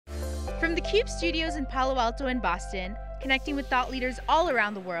From the CUBE studios in Palo Alto and Boston, connecting with thought leaders all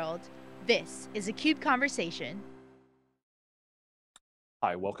around the world, this is a CUBE Conversation.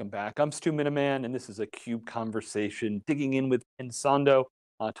 Hi, welcome back. I'm Stu Miniman, and this is a CUBE Conversation, digging in with Pensando,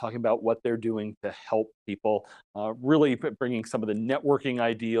 talking about what they're doing to help people, really bringing some of the networking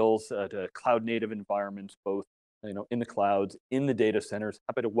ideals to cloud-native environments, both in the clouds, in the data centers.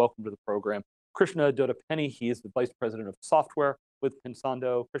 Happy to welcome to the program Krishna Doddapaneni. He is the Vice President of Software with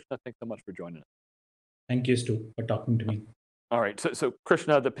Pensando. Krishna, thanks so much for joining us. Thank you, Stu, for talking to me. All right, so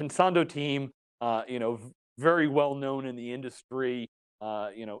Krishna, the Pensando team, very well known in the industry.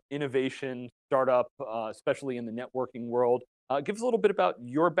 Innovation, startup, especially in the networking world. Give us a little bit about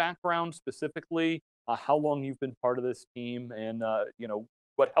your background specifically, how long you've been part of this team, and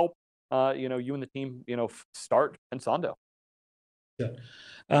what helped you and the team start Pensando. Sure.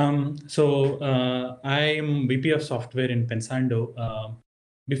 I'm VP of Software in Pensando.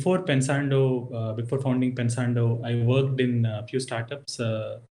 Before founding Pensando, I worked in a few startups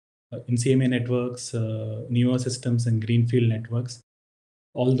in CMA Networks, Newer Systems, and Greenfield Networks.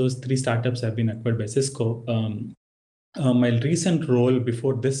 All those three startups have been acquired by Cisco. My recent role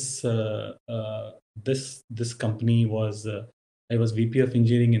before this company was I was VP of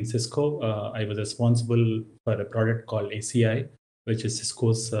Engineering in Cisco. I was responsible for a product called ACI, which is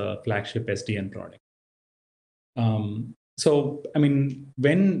Cisco's flagship SDN product.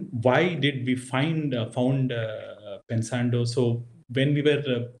 Why did we found Pensando? So when we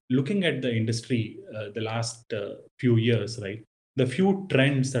were looking at the industry the last few years, right? The few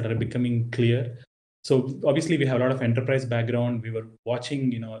trends that are becoming clear. So obviously we have a lot of enterprise background. We were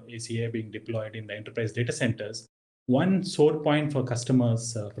watching, ACI being deployed in the enterprise data centers. One sore point for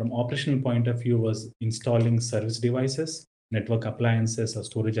customers from operational point of view was installing service devices, network appliances, or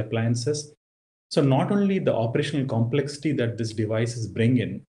storage appliances. So not only the operational complexity that these devices bring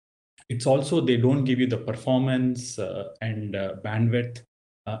in, it's also they don't give you the performance and bandwidth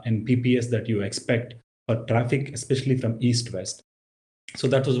and PPS that you expect for traffic, especially from east-west. So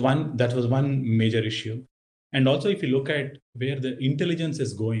that was one major issue. And also, if you look at where the intelligence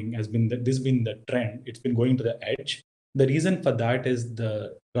is going, this has been the trend. It's been going to the edge. The reason for that is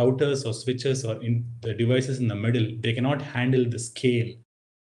the routers or switches or in the devices in the middle, they cannot handle the scale.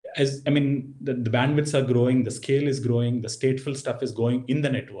 The bandwidths are growing, the scale is growing, the stateful stuff is going in the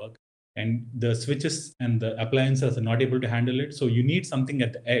network, and the switches and the appliances are not able to handle it. So you need something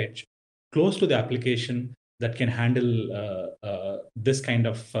at the edge, close to the application, that can handle this kind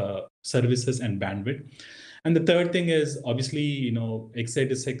of services and bandwidth. And the third thing is obviously,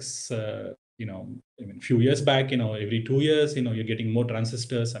 x86, few years back, every 2 years, you're getting more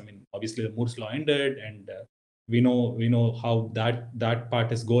transistors. Obviously the Moore's law ended, and we know how that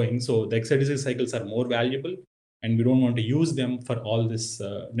part is going. So the x86 cycles are more valuable, and we don't want to use them for all this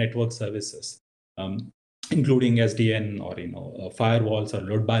network services, including SDN or firewalls or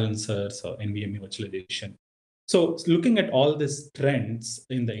load balancers or NVMe virtualization. So looking at all these trends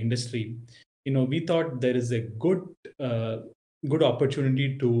in the industry, we thought there is a good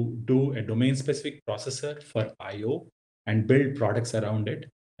opportunity to do a domain-specific processor for I/O and build products around it.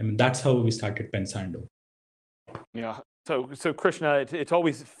 That's how we started Pensando. Yeah. So Krishna, it's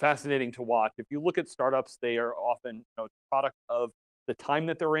always fascinating to watch. If you look at startups, they are often product of the time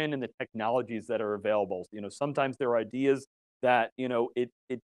that they're in and the technologies that are available. Sometimes there are ideas that it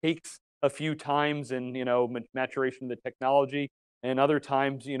takes a few times and maturation of the technology, and other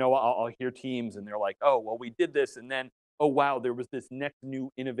times I'll hear teams and they're like, oh well, we did this, and then oh wow, there was this next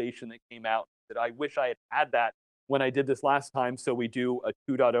new innovation that came out that I wish I had that when I did this last time. So we do a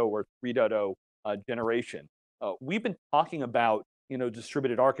 2.0 or 3.0 generation. We've been talking about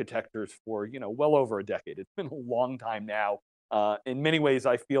distributed architectures for well over a decade. It's been a long time now. In many ways,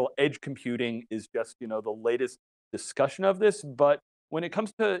 I feel edge computing is just the latest discussion of this. But when it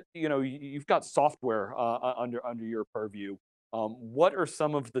comes to you've got software under your purview. What are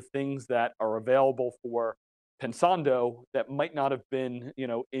some of the things that are available for Pensando that might not have been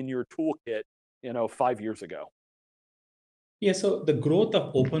in your toolkit 5 years ago? Yeah, so the growth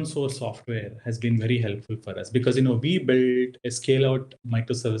of open source software has been very helpful for us because we built a scale-out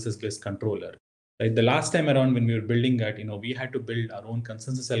microservices-based controller. Right? The last time around when we were building that, we had to build our own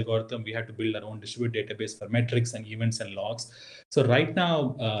consensus algorithm. We had to build our own distributed database for metrics and events and logs. So right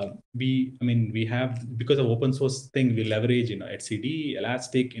now, we have, because of open source thing, we leverage etcd,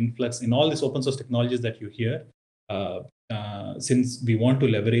 Elastic, Influx, in all these open source technologies that you hear. Since we want to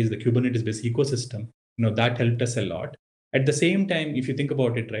leverage the Kubernetes-based ecosystem, that helped us a lot. At the same time, if you think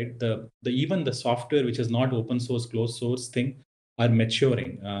about it, right, even the software which is not open source, closed source thing are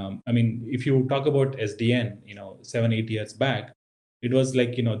maturing. If you talk about SDN, 7-8 years back, It was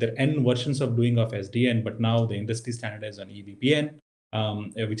like, there are N versions of doing of SDN, but now the industry standardized on EVPN,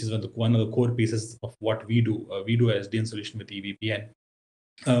 which is one of the core pieces of what we do. We do a SDN solution with EVPN.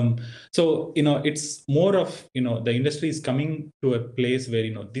 So, it's more of, the industry is coming to a place where,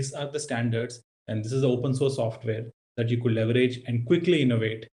 these are the standards and this is the open source software that you could leverage and quickly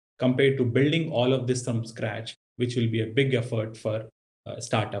innovate compared to building all of this from scratch, which will be a big effort for a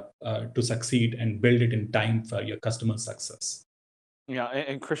startup to succeed and build it in time for your customer success. Yeah,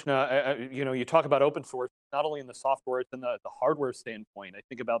 and Krishna, you talk about open source, not only in the software, it's in the hardware standpoint. I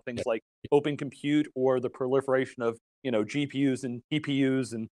think about things like open compute or the proliferation of, GPUs and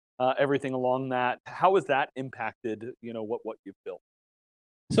TPUs and everything along that. How has that impacted, what you've built?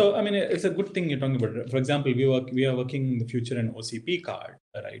 So, I mean, it's a good thing you're talking about. For example, we are working in the future in OCP card,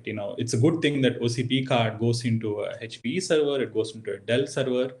 right? It's a good thing that OCP card goes into a HPE server, it goes into a Dell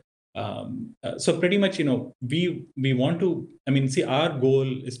server. So pretty much, we want to, see, our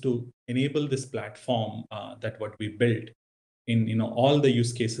goal is to enable this platform that what we built in, all the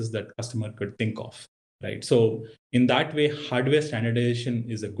use cases that customer could think of, right? So in that way, hardware standardization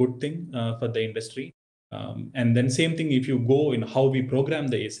is a good thing for the industry. And then same thing if you go in how we program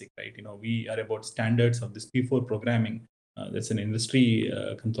the ASIC, right? We are about standards of this P4 programming. That's an industry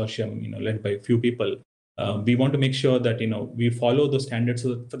consortium, led by a few people. We want to make sure that, we follow those standards.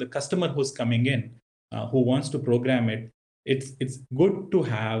 So for the customer who's coming in, who wants to program it, it's good to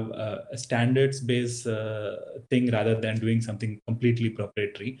have a standards-based thing rather than doing something completely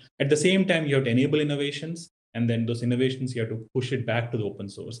proprietary. At the same time, you have to enable innovations, and then those innovations, you have to push it back to the open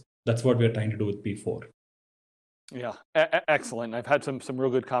source. That's what we're trying to do with P4. Yeah, excellent. I've had some real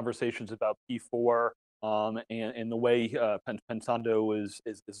good conversations about P4 and the way Pensando is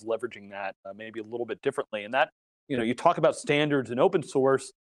leveraging that maybe a little bit differently. And that, you talk about standards and open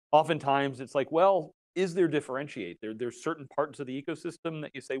source. Oftentimes, it's like, well, is there differentiate? There's certain parts of the ecosystem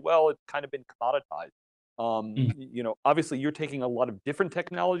that you say, well, it's kind of been commoditized. Obviously, you're taking a lot of different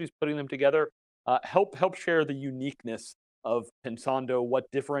technologies, putting them together. Help share the uniqueness of Pensando, what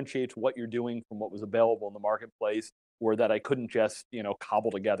differentiates what you're doing from what was available in the marketplace, or that I couldn't just,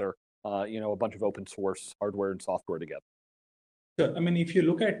 cobble together, a bunch of open source hardware and software together. So, if you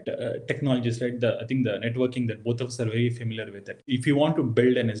look at technologies, right, I think the networking that both of us are very familiar with it. If you want to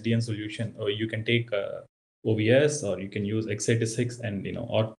build an SDN solution, or you can take OVS, or you can use x86 and,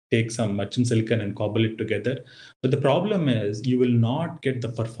 or take some merchant silicon and cobble it together. But the problem is you will not get the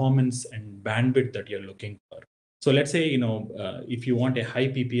performance and bandwidth that you're looking for. So let's say, if you want a high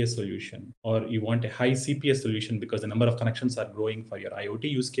PPS solution or you want a high CPS solution because the number of connections are growing for your IoT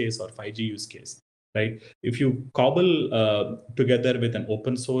use case or 5G use case, right? If you cobble together with an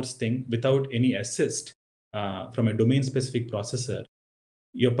open source thing without any assist from a domain specific processor,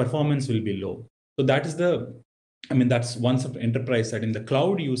 your performance will be low. So that is that's one of the enterprise side. In the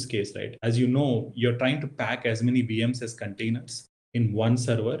cloud use case, right? As you know, you're trying to pack as many VMs as containers in one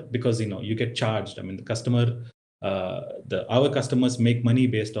server because, you get charged. The customer, our customers make money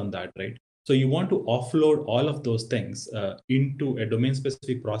based on that, right? So you want to offload all of those things into a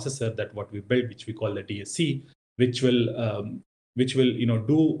domain-specific processor that what we built, which we call the DSC, which will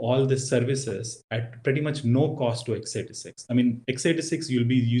do all the services at pretty much no cost to x86. x86 you'll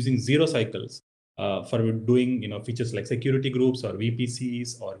be using 0 cycles for doing features like security groups or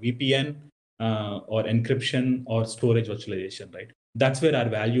VPCs or VPN or encryption or storage virtualization, right? That's where our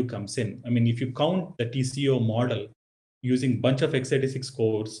value comes in. If you count the TCO model using bunch of x86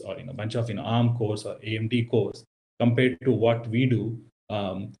 cores or bunch of ARM cores or AMD cores compared to what we do,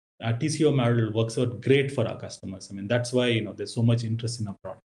 our TCO model works out great for our customers. That's why there's so much interest in our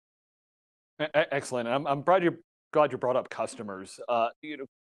product. Excellent. I'm glad you brought up customers.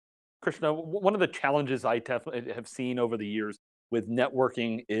 Krishna, one of the challenges I have seen over the years with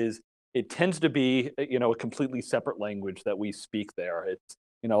networking is it tends to be, a completely separate language that we speak there. It's,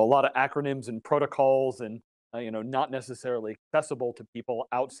 a lot of acronyms and protocols and, not necessarily accessible to people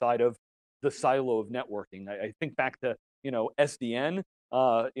outside of the silo of networking. I think back to, SDN,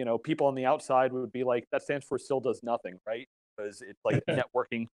 people on the outside would be like, that stands for still does nothing, right? Because it's like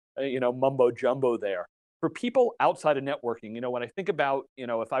networking, mumbo jumbo there. For people outside of networking, when I think about,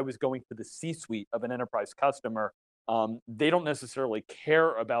 if I was going to the C-suite of an enterprise customer, they don't necessarily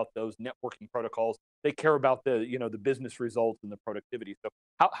care about those networking protocols. They care about the, the business results and the productivity. So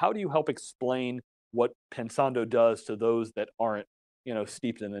how do you help explain what Pensando does to those that aren't,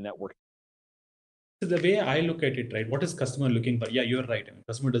 steeped in the network? So the way I look at it, right, what is customer looking for? Yeah, you're right.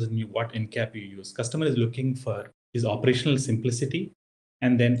 Customer doesn't know what encap you use. Customer is looking for his operational simplicity,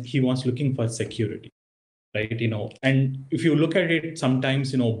 and then he wants looking for security. right? And if you look at it,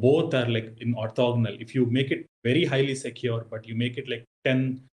 sometimes, both are like in orthogonal. If you make it very highly secure, but you make it like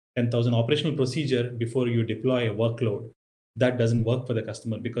 10,000 operational procedure before you deploy a workload, that doesn't work for the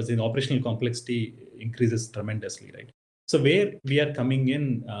customer because the operational complexity increases tremendously, right? So where we are coming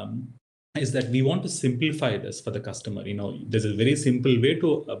in is that we want to simplify this for the customer. There's a very simple way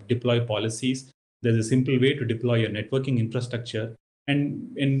to deploy policies. There's a simple way to deploy your networking infrastructure.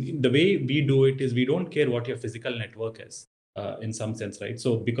 And the way we do it is we don't care what your physical network is in some sense, right?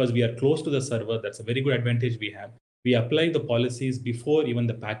 So because we are close to the server, that's a very good advantage we have. We apply the policies before even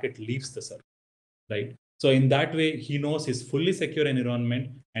the packet leaves the server, right? So in that way, he knows his fully secure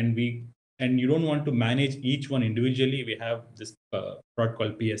environment, and you don't want to manage each one individually. We have this product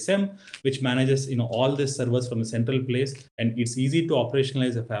called PSM, which manages all the servers from a central place, and it's easy to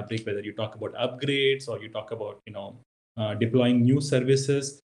operationalize a fabric. Whether you talk about upgrades or you talk about deploying new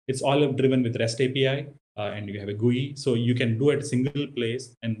services, it's all driven with REST API, and you have a GUI, so you can do it at a single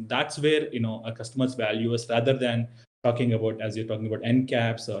place, and that's where a customer's value is, rather than talking about, as you're talking about,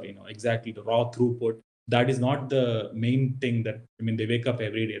 encaps or exactly the raw throughput. That is not the main thing that they wake up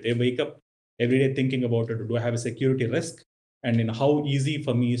every day. They wake up every day thinking about it. Do I have a security risk? And how easy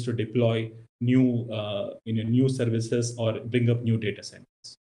for me is to deploy new services or bring up new data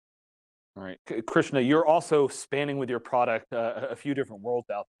centers. All right, Krishna, you're also spanning with your product a few different worlds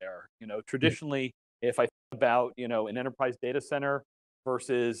out there. Traditionally, if I think about an enterprise data center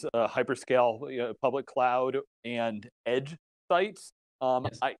versus hyperscale public cloud and edge sites,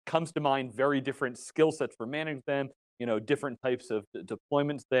 it comes to mind very different skill sets for managing them. Different types of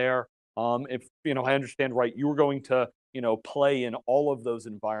deployments there. If I understand right, you were going to play in all of those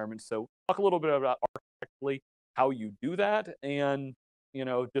environments. So talk a little bit about architecturally how you do that, and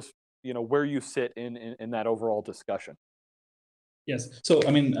just where you sit in that overall discussion. Yes. So,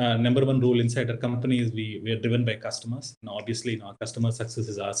 number one rule inside our company is we are driven by customers. Obviously, our customer success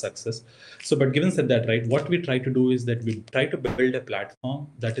is our success. So, but given said that, right, what we try to do is that we try to build a platform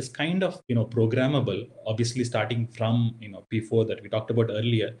that is kind of, programmable, obviously starting from, P4 that we talked about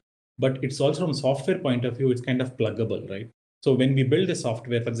earlier, but it's also from a software point of view, it's kind of pluggable, right? So when we build the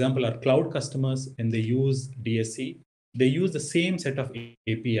software, for example, our cloud customers, and they use DSC, they use the same set of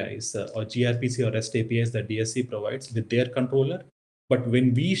APIs or gRPC or REST APIs that DSC provides with their controller. But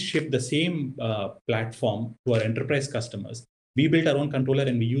when we ship the same platform to our enterprise customers, we built our own controller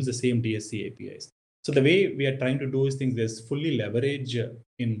and we use the same DSC APIs. So the way we are trying to do is things, there's fully leverage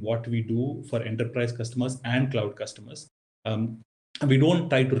in what we do for enterprise customers and cloud customers. We don't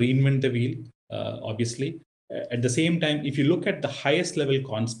try to reinvent the wheel, obviously. At the same time, if you look at the highest level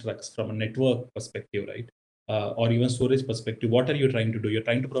constructs from a network perspective, right? Or even storage perspective, what are you trying to do? You're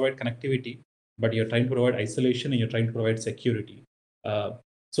trying to provide connectivity, but you're trying to provide isolation and you're trying to provide security.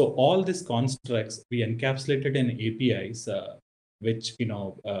 So all these constructs we encapsulated in APIs, which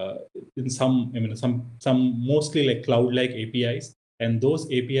in some mostly like cloud-like APIs, and those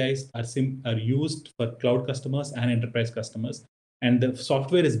APIs are used for cloud customers and enterprise customers. And the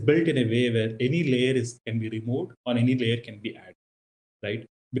software is built in a way where any layer can be removed or any layer can be added, right?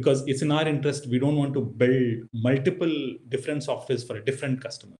 Because it's in our interest, we don't want to build multiple different softwares for different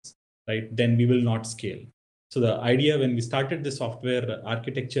customers, right? Then we will not scale. So the idea when we started the software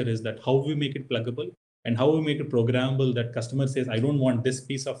architecture is that how we make it pluggable and how we make it programmable, that customer says, I don't want this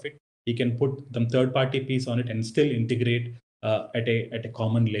piece of it. He can put some third-party piece on it and still integrate at a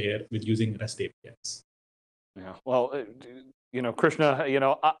common layer with using REST APIs. Yeah, well, Krishna,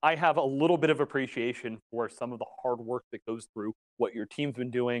 I have a little bit of appreciation for some of the hard work that goes through what your team's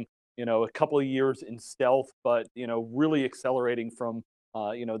been doing. A couple of years in stealth, but really accelerating from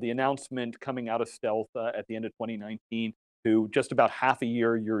the announcement coming out of stealth at the end of 2019 to just about half a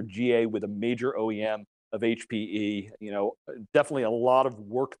year, you're GA with a major OEM of HPE. Definitely a lot of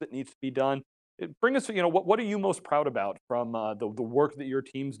work that needs to be done. Bring us, what are you most proud about from the work that your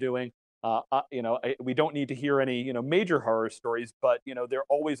team's doing? We don't need to hear any, major horror stories, but, there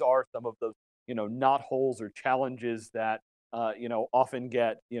always are some of those, knot holes or challenges that, often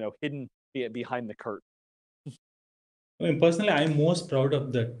get, hidden behind the curtain. Personally, I'm most proud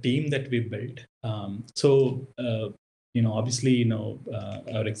of the team that we built. Obviously,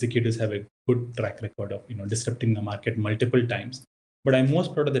 our executives have a good track record of, disrupting the market multiple times. But I'm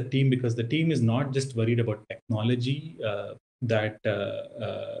most proud of the team because the team is not just worried about technology. There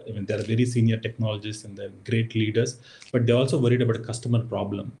are very senior technologists and they're great leaders, but they're also worried about a customer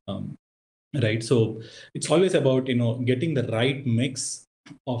problem, right? So it's always about getting the right mix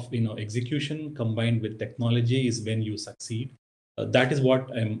of execution combined with technology is when you succeed. That is what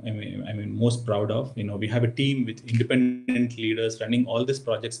I'm most proud of. We have a team with independent leaders running all these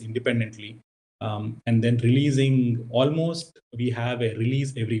projects independently. and then releasing almost, we have a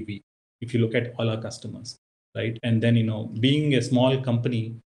release every week, if you look at all our customers, right? And then, being a small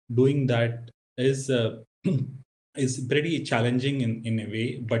company, doing that is is pretty challenging in a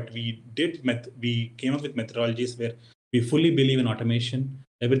way, but we came up with methodologies where we fully believe in automation.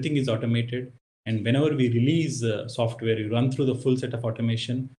 Everything is automated. And whenever we release software, we run through the full set of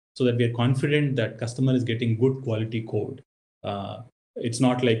automation so that we are confident that customer is getting good quality code. It's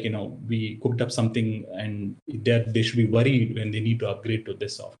not like, we cooked up something and they should be worried when they need to upgrade to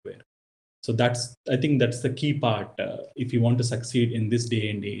this software. So I think that's the key part if you want to succeed in this day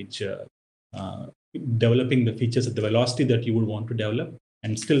and age, developing the features at the velocity that you would want to develop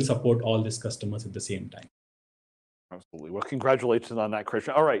and still support all these customers at the same time. Absolutely. Well, congratulations on that,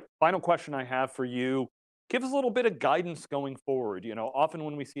 Krishna. All right, final question I have for you. Give us a little bit of guidance going forward. Often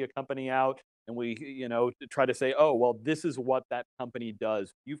when we see a company out and we, try to say, oh, well, this is what that company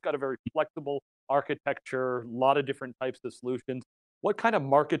does. You've got a very flexible architecture, a lot of different types of solutions. What kind of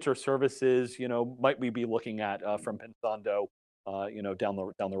markets or services, might we be looking at from Pensando, down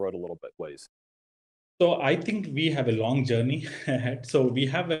the road a little bit ways? So I think we have a long journey ahead. So we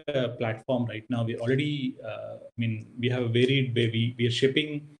have a platform right now. We already, we have a varied way. We are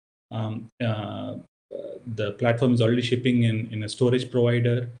shipping. The platform is already shipping in a storage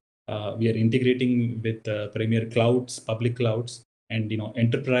provider. We are integrating with premier clouds, public clouds, and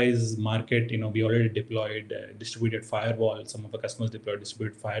enterprise market. We already deployed distributed firewall. Some of our customers deployed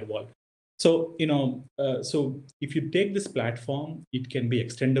distributed firewall. So, so if you take this platform, it can be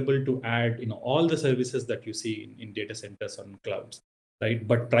extendable to add, all the services that you see in data centers on clouds, right?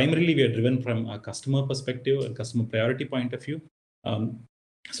 But primarily we are driven from a customer perspective and customer priority point of view.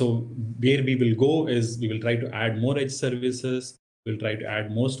 So where we will go is we will try to add more edge services. We'll try to add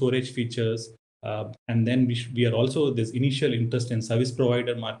more storage features. And then we are also, there's initial interest in service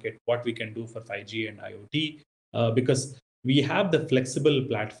provider market, what we can do for 5G and IoT, because we have the flexible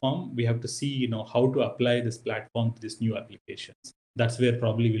platform. We have to see, how to apply this platform to these new applications. That's where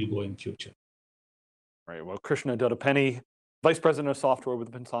probably we'll go in future. All right. Well, Krishna Doddapaneni, Vice President of Software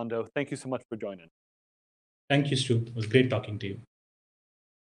with Pensando, thank you so much for joining. Thank you, Stu. It was great talking to you.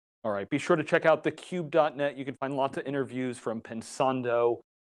 All right. Be sure to check out thecube.net. You can find lots of interviews from Pensando.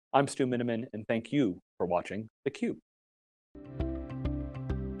 I'm Stu Miniman, and thank you for watching theCUBE.